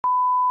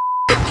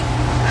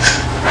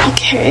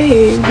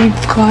Okay,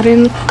 we've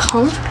gotten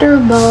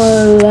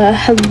comfortable.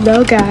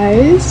 Hello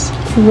guys,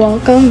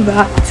 welcome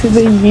back to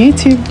the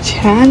YouTube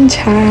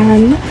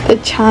the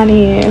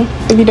Chani.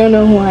 If you don't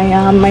know who I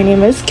am, my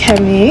name is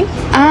Kemi,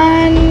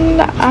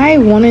 and I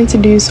wanted to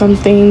do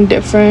something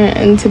different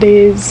in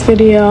today's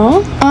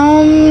video.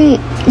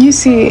 You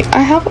see,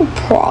 I have a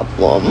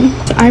problem.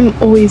 I'm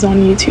always on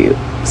YouTube,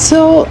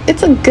 so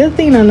it's a good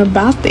thing and a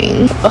bad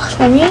thing.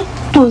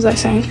 What was I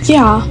saying?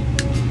 Yeah,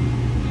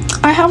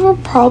 I have a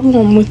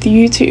problem with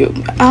YouTube,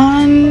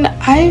 and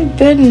I've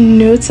been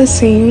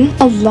noticing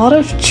a lot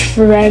of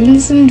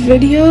trends in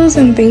videos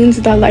and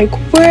things that like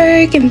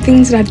work and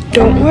things that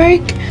don't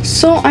work.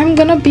 So I'm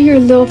gonna be your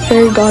little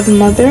fairy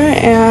godmother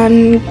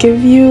and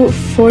give you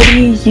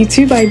 40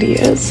 YouTube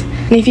ideas.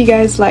 And if you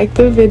guys like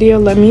the video,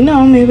 let me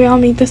know. Maybe I'll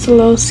make this a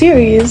little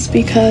series,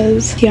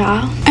 because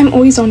yeah, I'm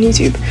always on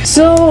YouTube.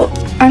 So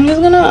I'm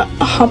just gonna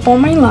hop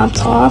on my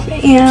laptop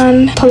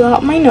and pull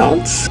out my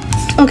notes.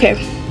 Okay,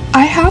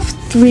 I have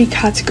 3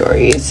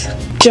 categories: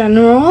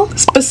 general,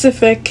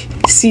 specific,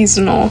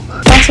 seasonal.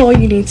 That's all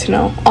you need to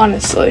know,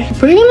 honestly.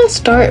 We're gonna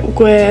start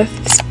with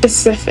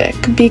specific,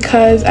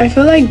 because I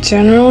feel like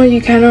general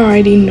you kind of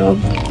already know,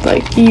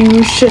 like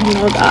you should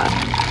know that.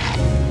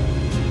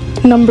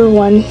 Number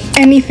 1,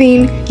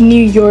 anything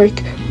New York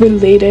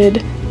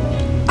related.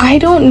 I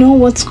don't know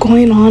what's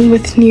going on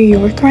with New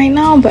York right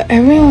now, but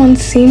everyone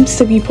seems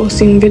to be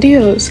posting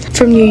videos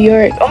from New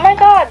York. Oh my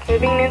god,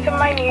 moving into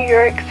my New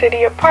York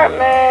City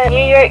apartment,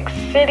 New York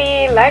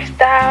City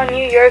lifestyle,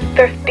 New York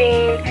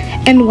thrifting,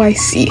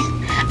 NYC.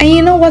 And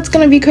you know what's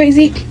gonna be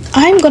crazy?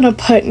 I'm gonna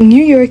put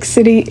New York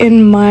City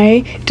in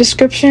my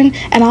description,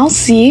 and I'll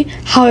see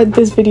how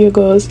this video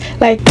goes,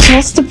 like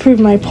just to prove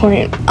my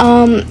point.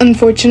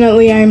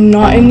 Unfortunately, I'm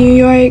not in New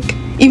York.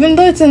 Even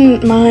though it's in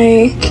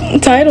my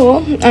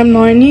title, I'm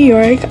not in New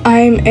York,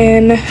 I'm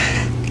in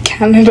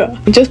Canada.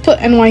 Just put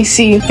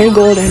NYC, you're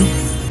golden.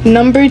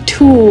 Number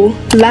 2,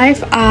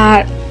 life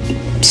at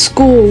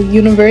school,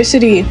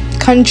 university,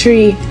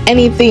 country,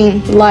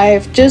 anything,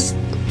 life, just,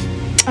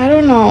 I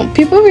don't know.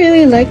 People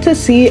really like to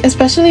see,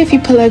 especially if you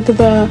put like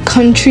the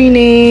country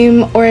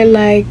name, or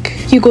like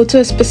you go to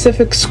a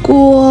specific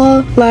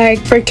school. Like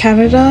for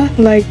Canada,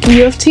 like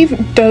U of T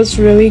does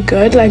really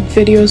good, like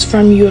videos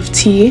from U of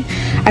T,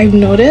 I've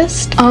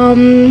noticed.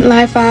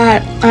 Life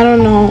at, I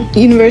don't know,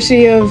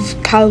 University of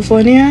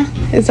California,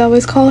 is that what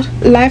it's called?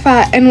 Life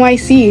at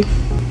NYC,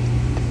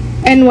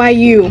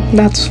 NYU,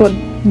 that's what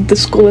the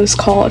school is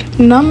called.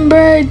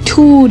 Number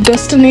 2,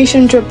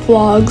 destination trip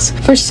vlogs.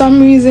 For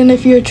some reason,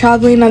 if you're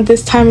traveling at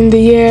this time in the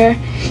year,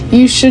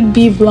 you should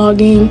be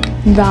vlogging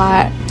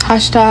that.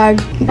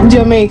 Hashtag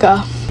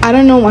Jamaica. I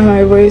don't know why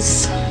my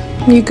voice.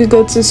 You could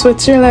go to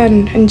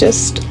Switzerland and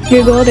just,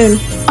 you're golden.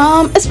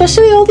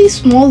 Especially all these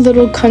small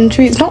little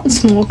countries, not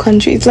small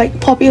countries, like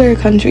popular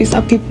countries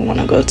that people want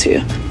to go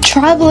to.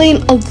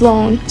 Traveling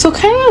alone, so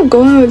kind of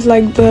going with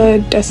like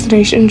the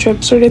destination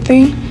trip sort of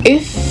thing.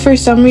 If for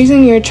some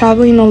reason you're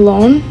traveling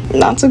alone,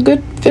 that's a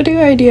good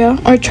video idea.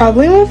 Or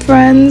traveling with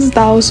friends,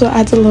 that also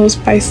adds a little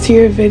spice to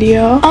your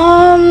video.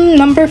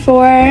 Number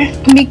 4,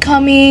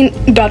 becoming ...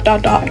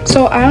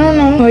 So I don't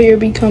know what you're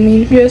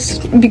becoming,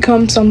 just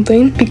become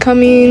something.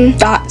 Becoming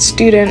that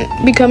student,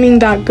 becoming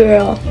that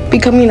girl,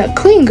 becoming a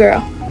clean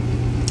girl.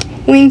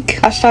 Wink.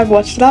 Hashtag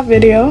watch that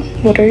video.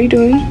 What are you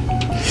doing?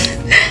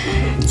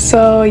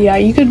 So yeah,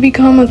 you could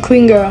become a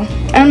clean girl,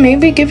 and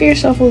maybe give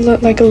yourself a little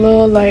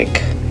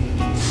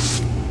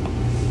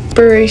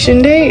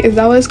inspiration day. Is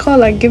that what it's called?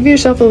 Like give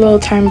yourself a little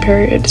time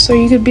period, so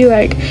you could be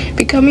like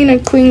becoming a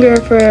clean girl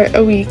for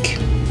a week.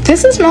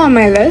 This is not on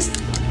my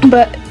list,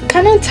 but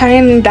kind of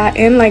tying that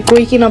in, like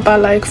waking up at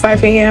like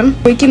 5 a.m,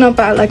 waking up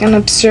at like an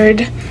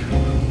absurd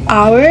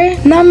hour.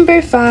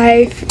 Number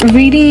 5,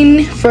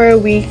 reading for a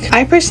week.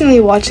 I personally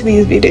watch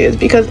these videos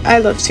because I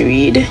love to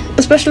read,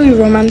 especially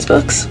romance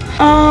books.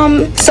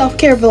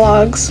 Self-care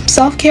vlogs.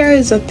 Self-care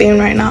is a thing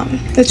right now.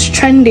 It's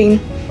trending,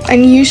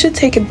 and you should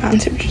take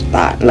advantage of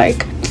that.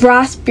 Like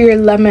grasp your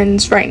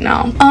lemons right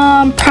now.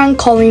 Prank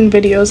calling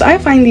videos. I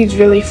find these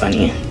really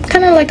funny,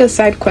 kind of like a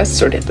side quest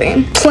sort of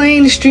thing.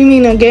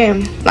 Streaming a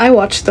game. I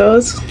watch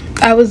those.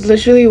 I was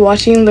literally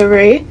watching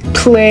Lorraine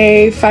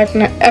play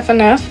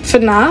FNAF.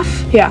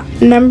 Yeah.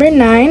 Number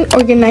 9,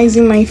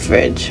 organizing my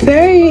fridge.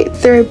 Very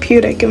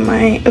therapeutic in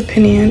my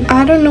opinion.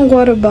 I don't know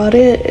what about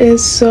it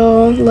is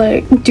so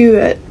like, do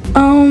it.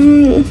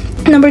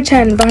 Number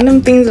 10,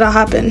 random things that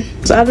happen.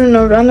 So I don't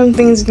know, random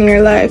things in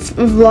your life.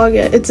 Vlog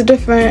it. It's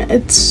different.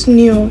 It's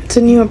new. It's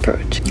a new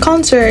approach.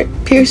 Concert,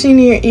 piercing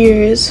your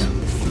ears,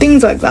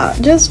 things like that.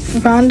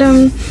 Just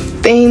random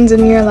things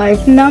in your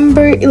life.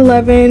 Number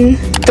 11,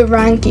 the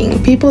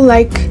ranking. People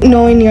like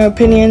knowing your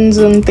opinions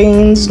on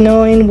things,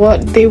 knowing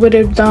what they would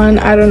have done.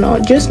 I don't know,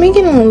 just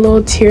making a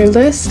little tier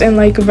list and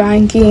like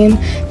ranking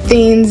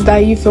things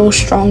that you feel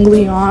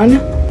strongly on.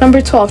 Number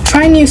 12,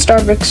 try new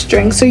Starbucks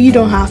drinks so you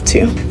don't have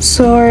to.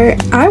 So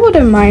I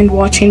wouldn't mind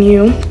watching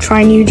you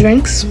try new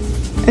drinks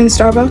in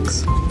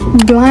Starbucks.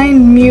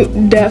 Blind,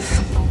 mute,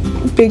 deaf.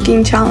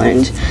 baking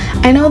challenge.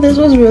 I know this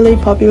was really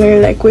popular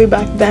like way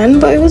back then,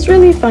 but it was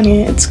really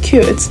funny. It's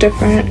cute, it's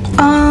different.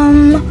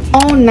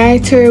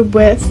 All-nighter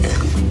with ...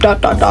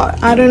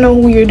 I don't know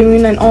who you're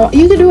doing and all.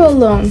 You could do it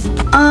alone.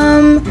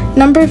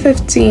 Number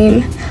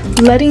 15,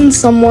 letting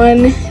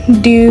someone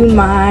do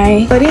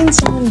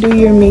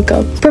your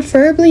makeup,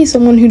 preferably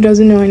someone who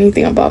doesn't know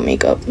anything about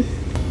makeup.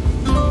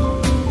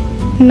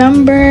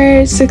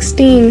 Number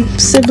 16,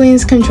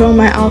 siblings control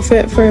my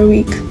outfit for a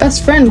week.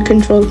 Best friend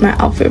controls my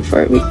outfit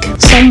for a week.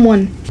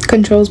 Someone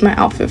controls my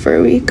outfit for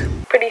a week.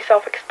 Pretty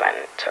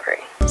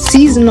self-explanatory.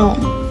 Seasonal,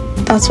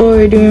 that's what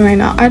we're doing right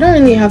now. I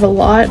don't really have a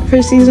lot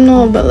for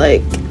seasonal, but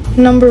like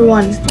number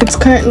 1, it's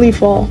currently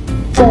fall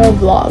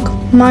vlog.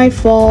 My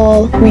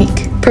fall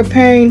week,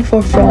 preparing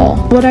for fall,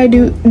 what I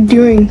do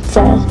during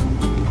fall.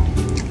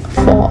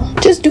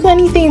 Just do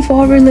anything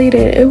fall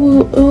related.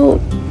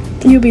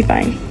 You'll be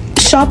fine.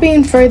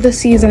 Shopping for the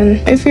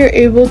season, if you're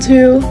able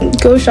to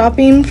go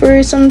shopping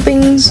for some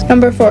things.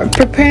 Number 4,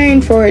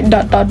 preparing for ...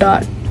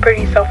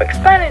 Pretty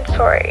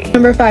self-explanatory.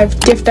 Number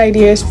 5, gift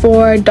ideas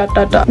for ...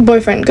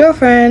 Boyfriend,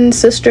 girlfriend,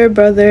 sister,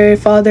 brother,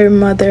 father,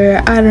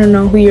 mother. I don't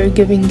know who you're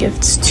giving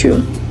gifts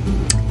to.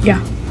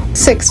 Yeah.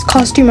 6,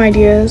 costume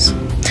ideas.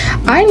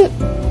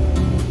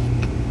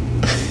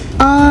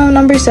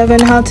 Number 7,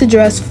 how to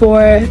dress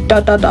for ...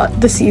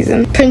 the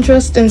season.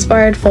 Pinterest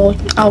inspired fall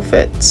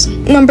outfits.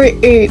 Number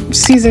 8,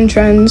 season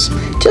trends.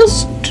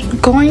 Just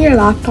go on your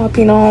laptop,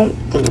 you know,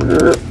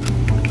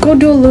 go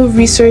do a little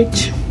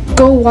research,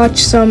 go watch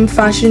some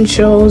fashion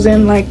shows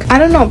and like, I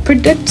don't know,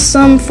 predict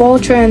some fall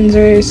trends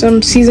or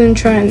some season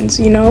trends,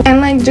 you know,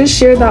 and like just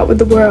share that with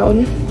the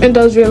world. It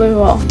does really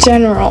well.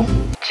 General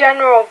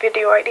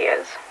video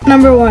ideas.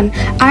 Number 1,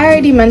 I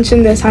already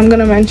mentioned this, I'm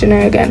gonna mention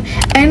it again.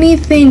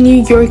 Anything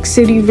New York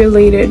City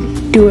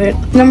related, do it.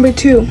 Number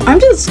 2, I'm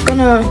just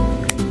gonna,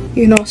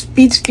 you know,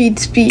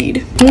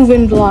 speed.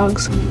 Moving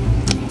vlogs.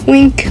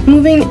 Wink,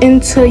 moving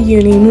into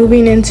uni,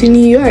 moving into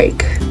New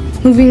York,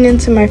 moving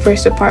into my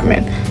first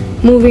apartment.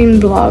 Moving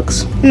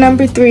vlogs.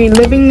 Number 3,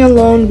 living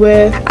alone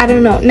with, I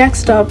don't know.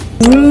 Next up,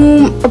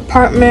 room,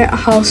 apartment,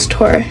 house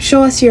tour.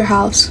 Show us your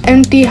house.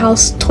 Empty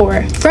house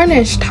tour.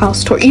 Furnished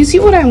house tour. You see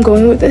what I'm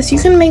going with this? You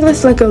can make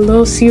this like a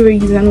little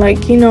series and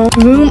like, you know,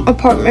 room,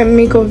 apartment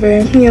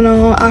makeover. You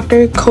know,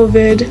 after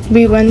COVID,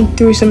 we went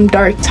through some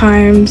dark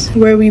times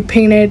where we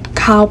painted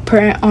cow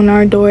print on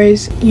our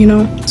doors, you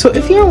know. So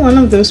if you're one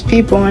of those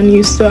people and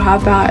you still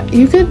have that,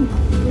 you could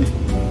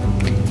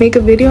make a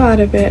video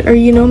out of it. Or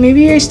you know,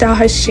 maybe your style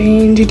has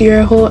changed,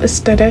 your whole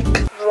aesthetic.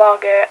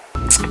 Vlog it.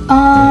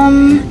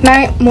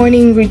 Night,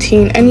 morning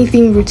routine,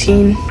 anything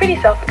routine. Pretty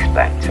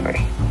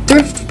self-explanatory.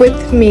 Thrift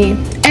with me,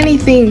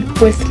 anything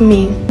with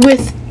me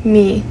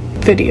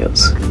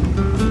videos.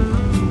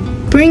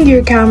 Bring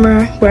your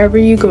camera wherever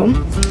you go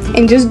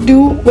and just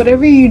do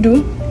whatever you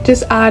do,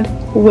 just add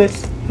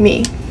with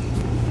me.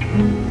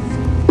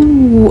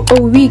 Ooh,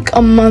 a week,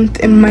 a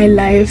month in my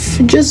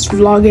life, just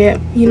vlog it,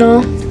 you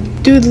know.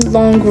 Do the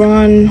long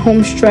run,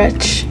 home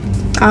stretch,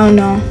 I don't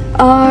know.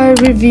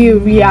 Review,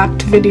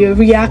 react video,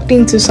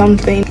 reacting to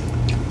something.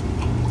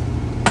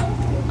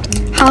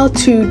 How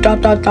to ...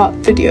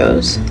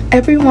 videos.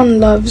 Everyone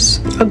loves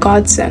a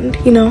godsend,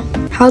 you know.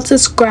 How to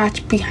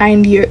scratch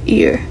behind your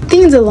ear.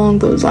 Things along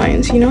those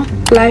lines, you know.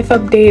 Life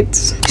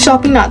updates,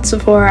 shopping at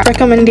Sephora,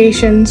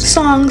 recommendations,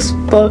 songs,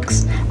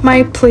 books,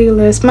 my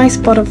playlist, my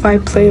Spotify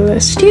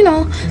playlist, you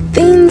know,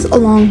 things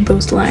along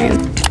those lines.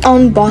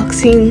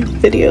 Unboxing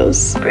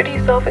videos. Pretty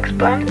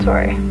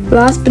self-explanatory.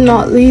 Last but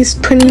not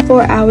least,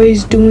 24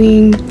 hours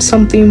doing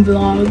something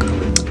vlog.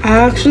 I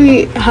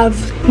actually have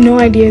no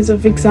ideas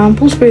of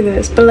examples for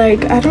this, but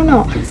like, I don't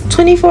know,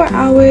 24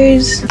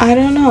 hours, I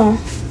don't know,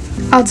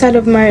 outside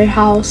of my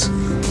house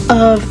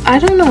of, I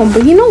don't know,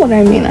 but you know what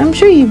I mean. I'm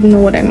sure you know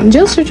what I mean.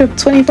 Just search up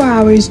 24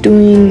 hours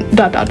doing ...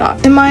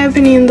 In my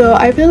opinion though,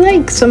 I feel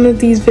like some of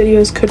these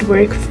videos could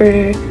work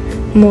for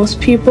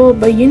most people,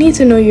 but you need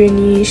to know your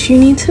niche. You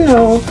need to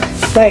know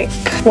like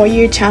what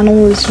your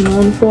channel is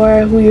known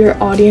for, who your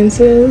audience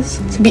is,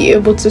 to be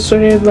able to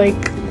sort of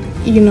like,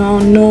 you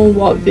know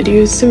what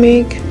videos to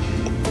make.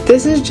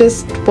 This is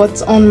just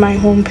what's on my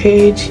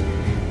homepage,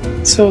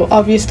 so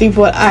obviously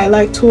what I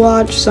like to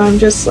watch, so I'm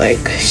just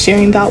like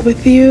sharing that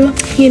with you.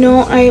 You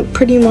know, I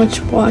pretty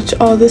much watch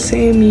all the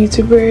same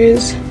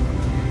YouTubers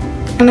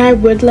and I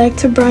would like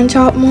to branch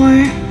out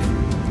more.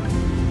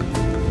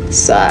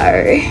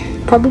 Sorry.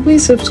 Probably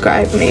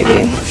subscribe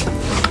maybe.